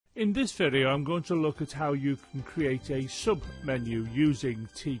In this video I'm going to look at how you can create a sub-menu using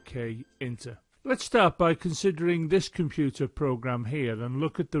tkinter. Let's start by considering this computer program here and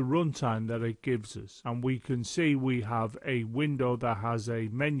look at the runtime that it gives us. And we can see we have a window that has a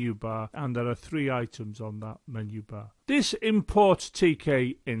menu bar and there are 3 items on that menu bar. This imports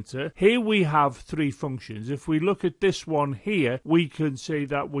tkinter. Here we have 3 functions. If we look at this one here, we can see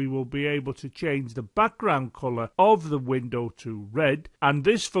that we will be able to change the background color of the window to red. And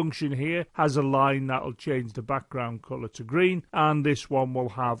this function here has a line that will change the background color to green. And this one will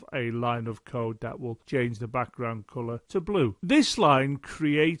have a line of code that will change the background color to blue. This line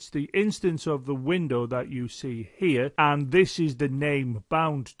creates the instance of the window that you see here. And this is the name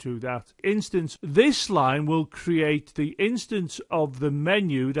bound to that instance. This line will create the instance of the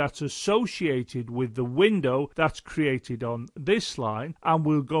menu that's associated with the window that's created on this line, and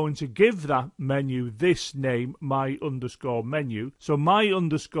we're going to give that menu this name, my_menu. So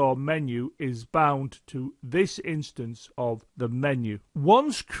my_menu is bound to this instance of the menu.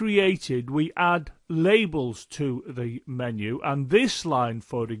 Once created, we add labels to the menu, and this line,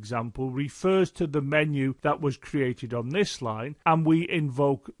 for example, refers to the menu that was created on this line, and we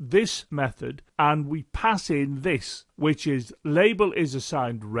invoke this method and we pass in this, which is label is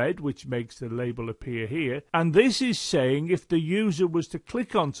assigned red, which makes the label appear here, and this is saying if the user was to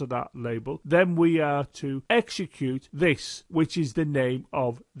click onto that label, then we are to execute this, which is the name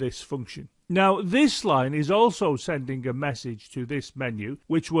of this function. Now, this line is also sending a message to this menu,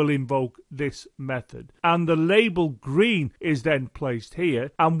 which will invoke this method. And the label green is then placed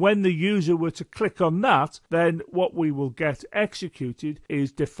here. And when the user were to click on that, then what we will get executed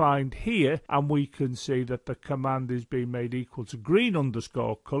is defined here. And we can see that the command is being made equal to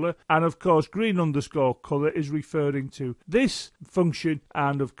green_color. And of course, green_color is referring to this function.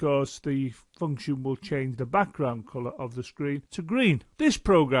 And of course, the function will change the background color of the screen to green. This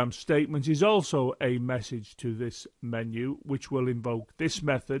program statement is also a message to this menu, which will invoke this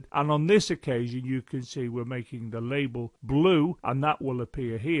method, and on this occasion you can see we're making the label blue, and that will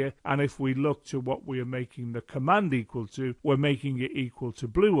appear here. And if we look to what we are making the command equal to, we're making it equal to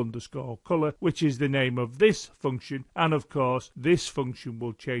blue_color, which is the name of this function, and of course this function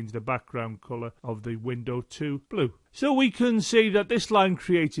will change the background color of the window to blue. So we can see that this line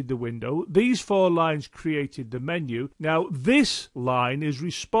created the window. These 4 lines created the menu. Now this line is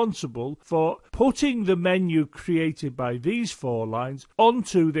responsible for putting the menu created by these 4 lines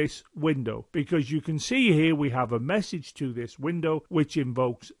onto this window, because you can see here we have a message to this window which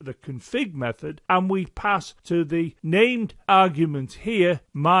invokes the config method, and we pass to the named argument here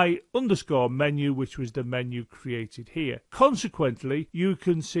my_menu, which was the menu created here. Consequently, you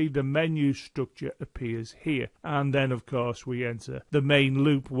can see the menu structure appears here, and then of course we enter the main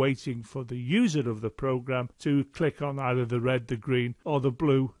loop waiting for the user of the program to click on either the red, the green or the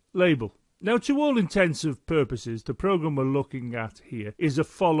blue label. Now, to all intensive purposes, the program we're looking at here is a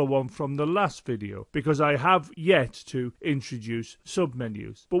follow-on from the last video, because I have yet to introduce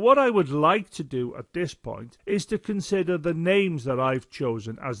submenus. But what I would like to do at this point is to consider the names that I've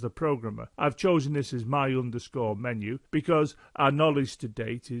chosen as the programmer. I've chosen this as my_menu because our knowledge to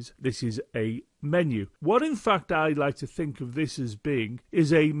date is this is a menu. What in fact I like to think of this as being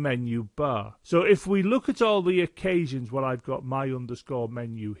is a menu bar. So if we look at all the occasions where I've got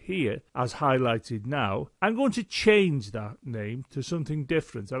my_menu here as highlighted now, I'm going to change that name to something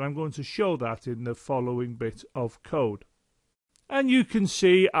different, and I'm going to show that in the following bit of code. And you can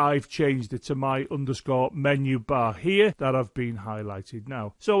see I've changed it to my_menu bar here that I've been highlighted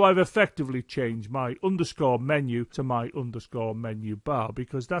now. So I've effectively changed my_menu to my_menu bar,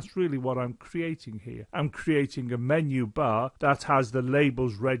 because that's really what I'm creating here. I'm creating a menu bar that has the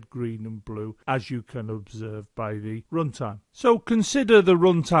labels red, green and blue, as you can observe by the runtime. So consider the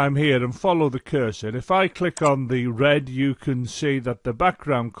runtime here and follow the cursor. If I click on the red, you can see that the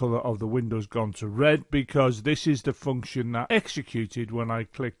background color of the window's gone to red, because this is the function that executes when I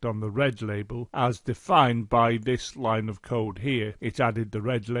clicked on the red label as defined by this line of code here. It added the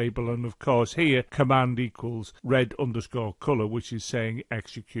red label, and of course here command equals red_color, which is saying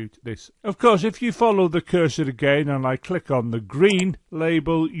execute this. Of course, if you follow the cursor again and I click on the green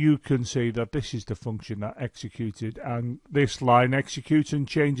label, you can see that this is the function that executed, and this line executes and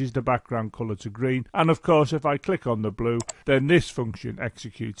changes the background color to green. And of course, if I click on the blue, then this function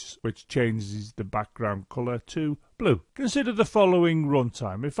executes, which changes the background color to blue. Consider the following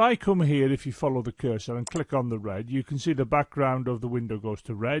runtime. If I come here, if you follow the cursor and click on the red, you can see the background of the window goes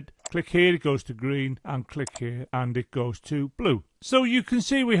to red. Click here, it goes to green, and click here and it goes to blue. So you can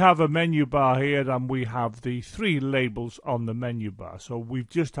see we have a menu bar here and we have the 3 labels on the menu bar. So we've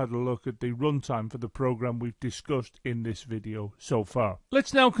just had a look at the runtime for the program we've discussed in this video so far.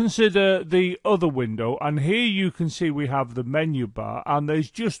 Let's now consider the other window, and here you can see we have the menu bar and there's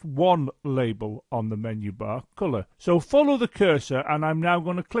just one label on the menu bar, color. So follow the cursor and I'm now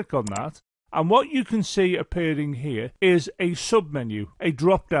going to click on that. And what you can see appearing here is a submenu, a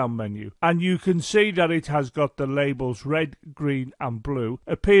drop-down menu. And you can see that it has got the labels red, green and blue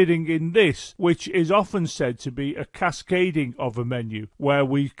appearing in this, which is often said to be a cascading of a menu, where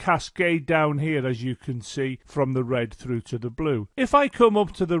we cascade down here, as you can see, from the red through to the blue. If I come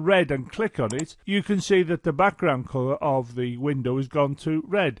up to the red and click on it, you can see that the background color of the window has gone to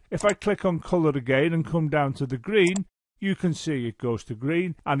red. If I click on color again and come down to the green, you can see it goes to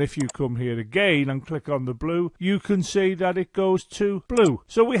green, and if you come here again and click on the blue, you can see that it goes to blue.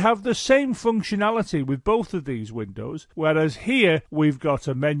 So we have the same functionality with both of these windows, whereas here we've got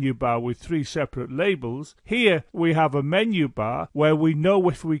a menu bar with 3 separate labels. Here we have a menu bar where we know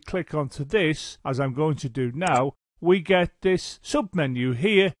if we click onto this, as I'm going to do now, we get this submenu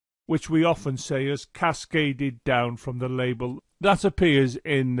here, which we often say is cascaded down from the label that appears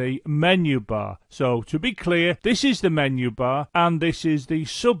in the menu bar. So to be clear, this is the menu bar and this is the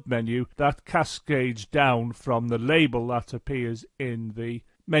submenu that cascades down from the label that appears in the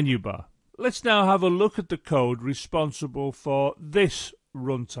menu bar. Let's now have a look at the code responsible for this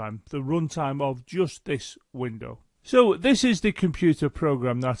runtime, the runtime of just this window. So this is the computer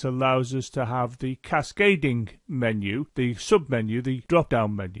program that allows us to have the cascading menu, the submenu, the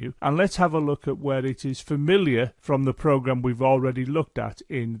drop-down menu, and let's have a look at where it is familiar from the program we've already looked at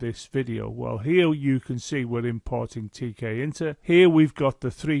in this video. Well, here you can see we're importing tkinter. Here we've got the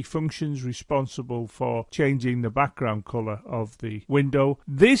 3 functions responsible for changing the background color of the window.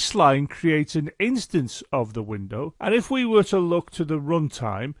 This line creates an instance of the window, and if we were to look to the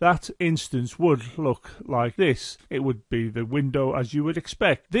runtime, that instance would look like this. It would be the window as you would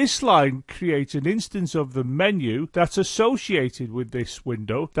expect. This line creates an instance of the menu that's associated with this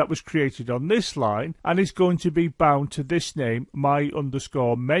window that was created on this line, and is going to be bound to this name,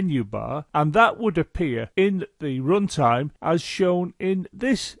 my_menu bar, and that would appear in the runtime as shown in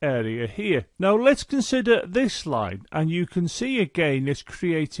this area here. Now let's consider this line, and you can see again it's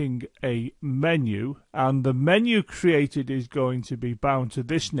creating a menu, and the menu created is going to be bound to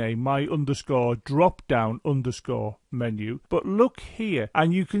this name, my_drop_down_menu. But look here,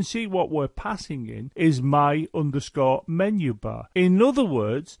 and you can see what we're passing in is my_menu bar. In other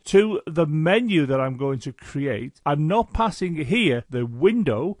words, to the menu that I'm going to create, I'm not passing here the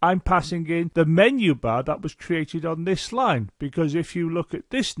window, I'm passing in the menu bar that was created on this line, because if you look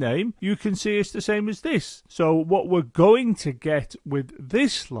at this name, you can see it's the same as this. So what we're going to get with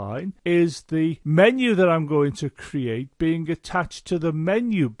this line is the menu that I'm going to create being attached to the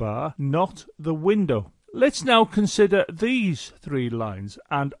menu bar, not the window. Let's now consider these 3 lines,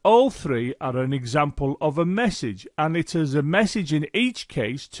 and all 3 are an example of a message, and it is a message in each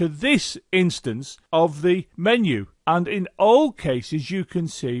case to this instance of the menu. And in all cases you can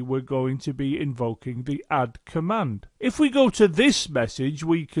see we're going to be invoking the add command. If we go to this message,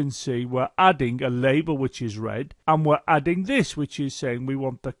 we can see we're adding a label which is red, and we're adding this, which is saying we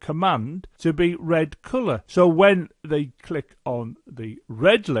want the command to be red color. So when they click on the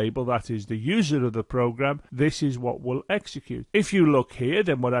red label, that is the user of the program, this is what will execute. If you look here,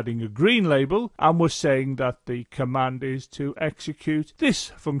 then we're adding a green label and we're saying that the command is to execute this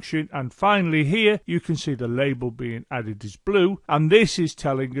function. And finally here you can see the label being added as blue, and this is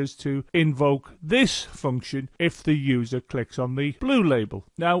telling us to invoke this function if the user clicks on the blue label.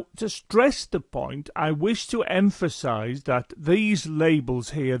 Now, to stress the point, I wish to emphasize that these labels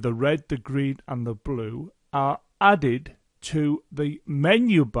here, the red, the green and the blue, are added to the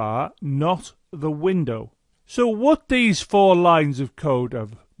menu bar, not the window. So what these 4 lines of code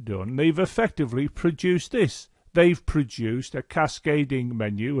have done, they've effectively produced this. They've produced a cascading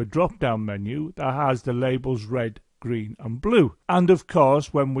menu, a drop-down menu that has the labels red, green and blue. And of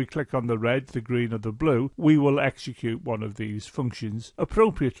course, when we click on the red, the green or the blue, we will execute one of these functions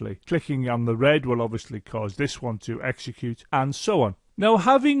appropriately. Clicking on the red will obviously cause this one to execute, and so on. Now,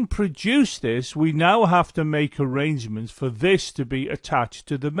 having produced this, we now have to make arrangements for this to be attached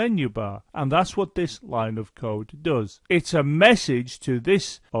to the menu bar, and that's what this line of code does. It's a message to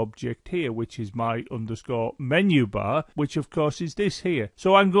this object here, which is my_menu bar, which of course is this here.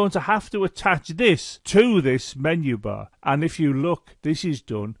 So I'm going to have to attach this to this menu bar, and if you look, this is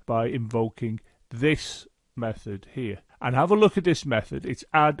done by invoking this method here. And have a look at this method. It's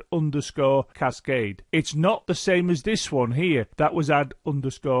add_cascade. It's not the same as this one here. That was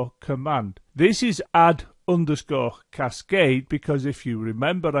add_command. This is add underscore cascade, because if you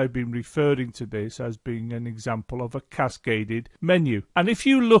remember, I've been referring to this as being an example of a cascaded menu. And if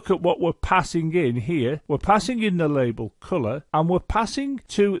you look at what we're passing in here, we're passing in the label color, and we're passing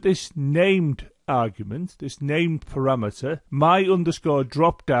to this named argument, this named parameter, my underscore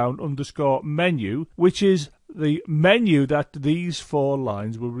drop down underscore menu, which is the menu that these 4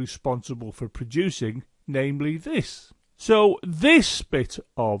 lines were responsible for producing, namely this. So this bit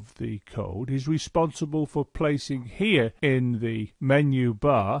of the code is responsible for placing here in the menu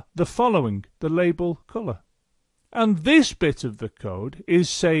bar the following, the label color. And this bit of the code is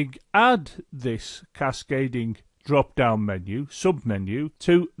saying add this cascading drop down menu, submenu,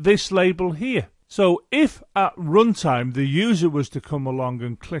 to this label here. So if at runtime the user was to come along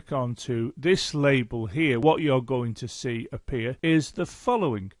and click onto this label here, what you're going to see appear is the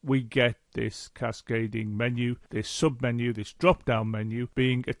following. We get this cascading menu, this submenu, this drop-down menu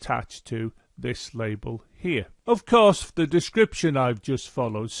being attached to this label here. Of course, the description I've just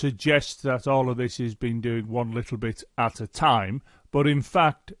followed suggests that all of this is been doing one little bit at a time, but in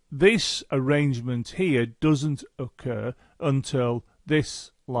fact this arrangement here doesn't occur until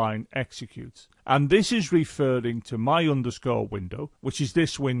this line executes. And this is referring to my underscore window, which is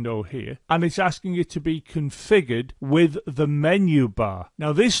this window here, and it's asking it to be configured with the menu bar.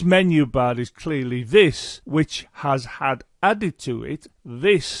 Now this menu bar is clearly this, which has had added to it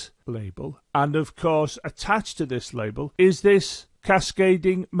this label, and of course attached to this label is this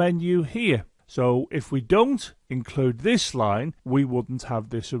cascading menu here. So if we don't include this line, we wouldn't have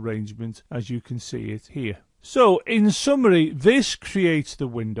this arrangement as you can see it here. So in summary, this creates the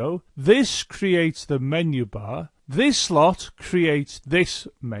window, this creates the menu bar, this slot creates this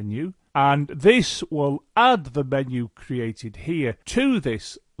menu, and this will add the menu created here to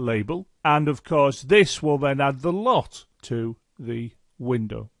this label, and of course this will then add the lot to the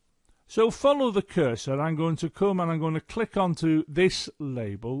window. So follow the cursor. I'm going to come and I'm going to click onto this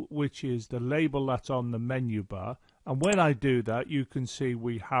label, which is the label that's on the menu bar. And when I do that, you can see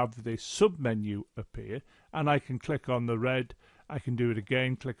we have this submenu appear, and I can click on the red, I can do it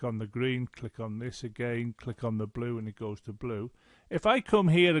again, click on the green, click on this again, click on the blue, and it goes to blue. If I come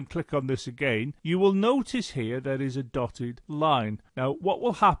here and click on this again, you will notice here there is a dotted line. Now, what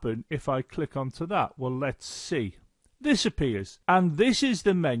will happen if I click onto that? Well, let's see. This appears, and this is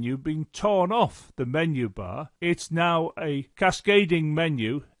the menu being torn off the menu bar. It's now a cascading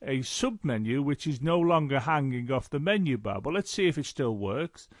menu, a submenu, which is no longer hanging off the menu bar. But let's see if it still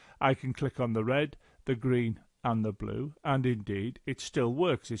works. I can click on the red, the green, and the blue, and indeed it still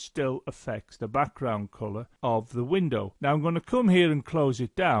works. It still affects the background color of the window. Now I'm going to come here and close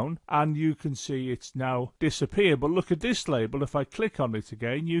it down, and you can see it's now disappeared. But look at this label. If I click on it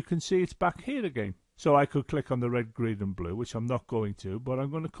again, you can see it's back here again. So I could click on the red, green and blue, which I'm not going to, but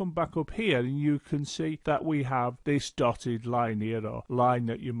I'm going to come back up here and you can see that we have this dotted line here, or line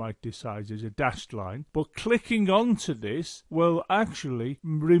that you might decide is a dashed line. But clicking onto this will actually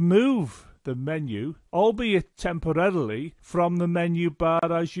remove the menu, albeit temporarily, from the menu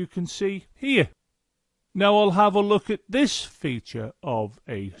bar, as you can see here. Now I'll have a look at this feature of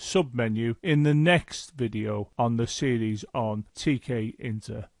a submenu in the next video on the series on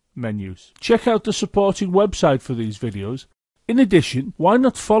tkinter menus. Check out the supporting website for these videos. In addition, why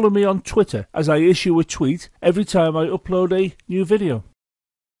not follow me on Twitter, as I issue a tweet every time I upload a new video.